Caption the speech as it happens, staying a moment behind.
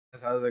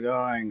guys, how's it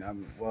going?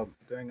 I'm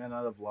doing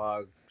another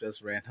vlog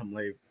just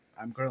randomly.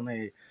 I'm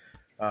currently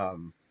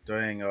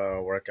doing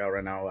a workout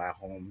right now at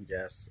home.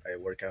 Yes, I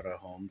work out at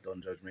home.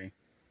 Don't judge me,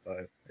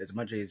 but it's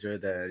much easier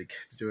than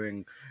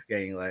doing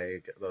getting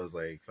like those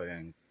like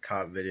fucking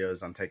cop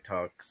videos on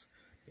TikToks,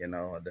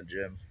 at the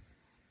gym.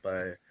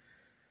 But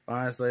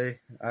honestly,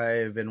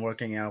 I've been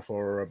working out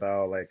for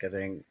about like I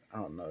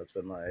don't know. It's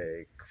been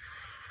like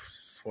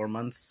 4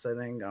 months. I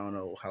think I don't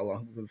know how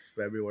long.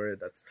 February.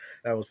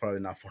 That was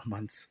probably not 4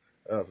 months.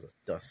 Oh,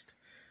 dust.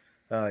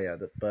 Yeah,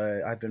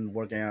 but I've been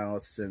working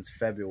out since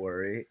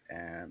February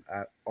and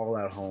all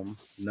at home.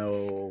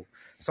 No,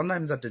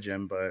 sometimes at the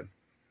gym, but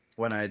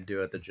when I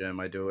do at the gym,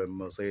 I do it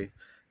mostly.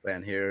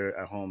 And here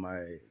at home,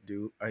 I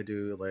do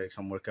like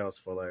some workouts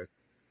for like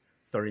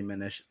 30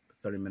 minutes,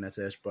 30 minutes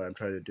ish. But I'm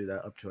trying to do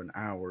that up to an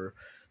hour.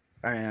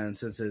 And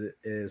since it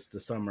is the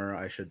summer,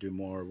 I should do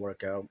more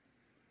workout.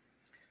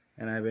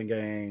 And I've been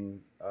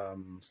getting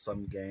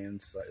some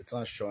gains. It's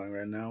not showing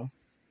right now.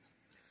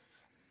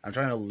 I'm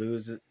trying to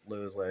lose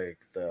like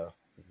the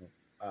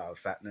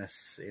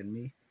fatness in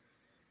me.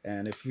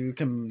 And if you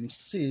can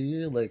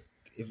see, like,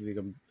 if you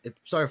can,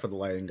 sorry for the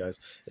lighting, guys.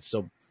 It's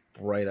so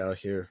bright out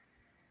here.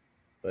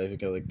 But if you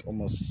can, like,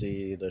 almost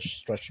see the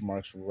stretch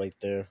marks right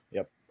there.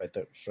 Yep, right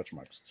there, stretch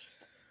marks.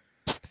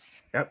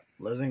 Yep,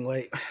 losing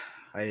weight.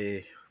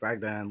 Back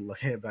then,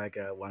 looking back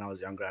at when I was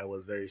younger, I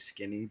was very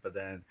skinny. But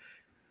then,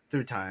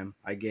 through time,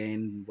 I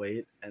gained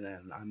weight, and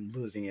then I'm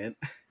losing it.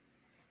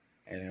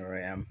 And here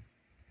I am.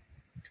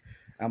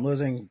 I'm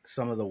losing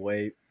some of the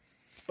weight,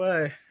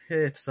 but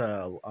it's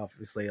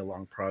obviously a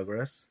long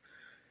progress.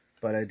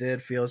 But I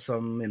did feel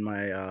some in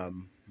my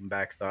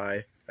back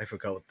thigh. I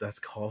forgot what that's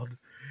called,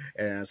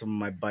 and some of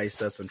my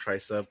biceps and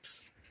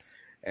triceps.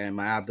 And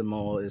my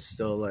abdomen is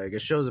still like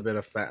it shows a bit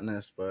of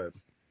fatness, but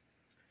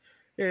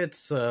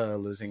it's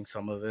losing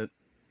some of it.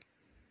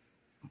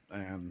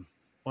 And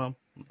well,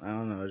 I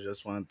don't know. I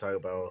just want to talk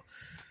about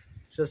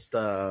just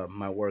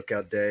my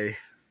workout day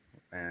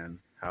and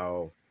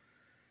how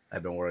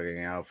I've been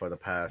working out for the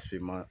past few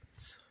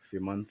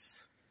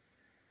months.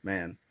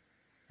 Man,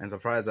 I'm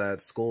surprised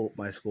that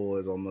my school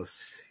is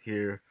almost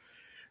here.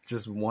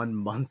 Just 1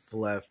 month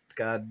left.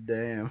 God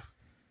damn.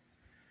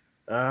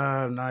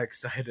 I'm not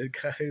excited,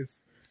 guys,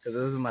 because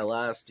this is my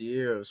last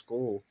year of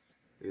school.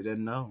 You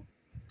didn't know.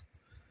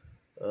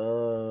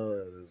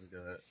 Oh, this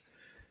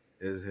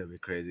is gonna be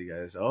crazy,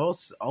 guys.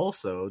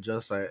 Also,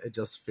 just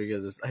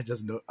figures this. I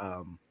just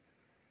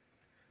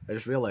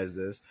realized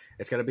this.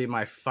 It's gonna be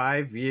my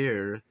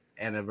 5-year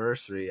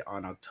anniversary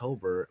on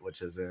October,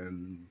 which is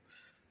in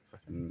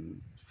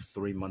fucking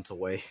 3 months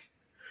away.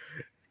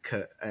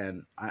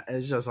 And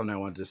it's just something I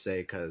wanted to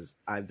say because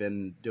I've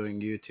been doing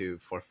YouTube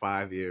for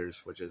 5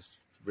 years, which is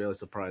really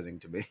surprising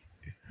to me.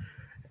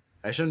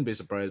 I shouldn't be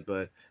surprised,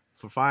 but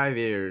for 5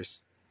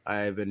 years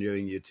I've been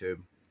doing YouTube.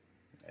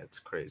 It's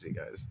crazy,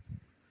 guys.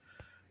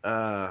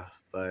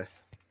 But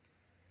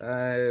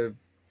I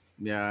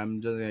yeah, I'm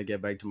just gonna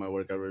get back to my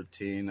workout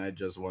routine. I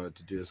just wanted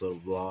to do this little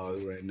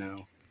vlog right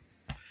now,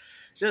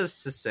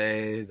 just to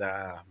say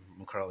that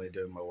I'm currently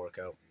doing my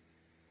workout.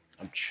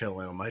 I'm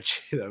chilling on my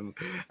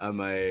on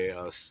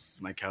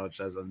my couch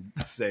as I'm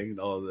saying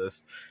all of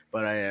this,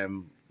 but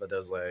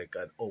there's like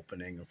an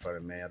opening in front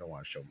of me. I don't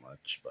want to show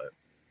much, but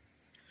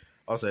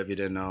also if you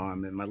didn't know,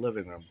 I'm in my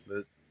living room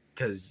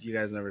because you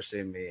guys never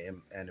see me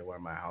anywhere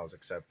in my house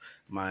except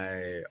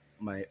my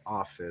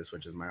office,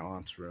 which is my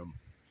aunt's room.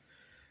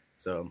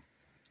 So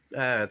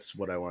that's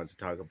what I wanted to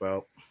talk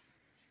about.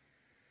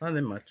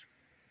 Nothing much.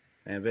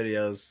 And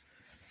videos.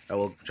 I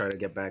will try to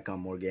get back on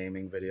more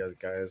gaming videos,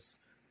 guys,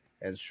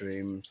 and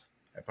streams.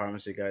 I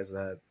promise you guys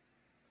that.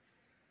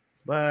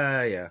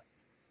 But yeah,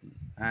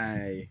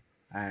 I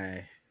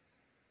I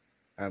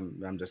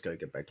I'm just gonna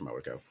get back to my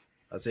workout.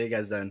 I'll see you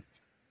guys then.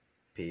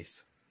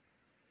 Peace.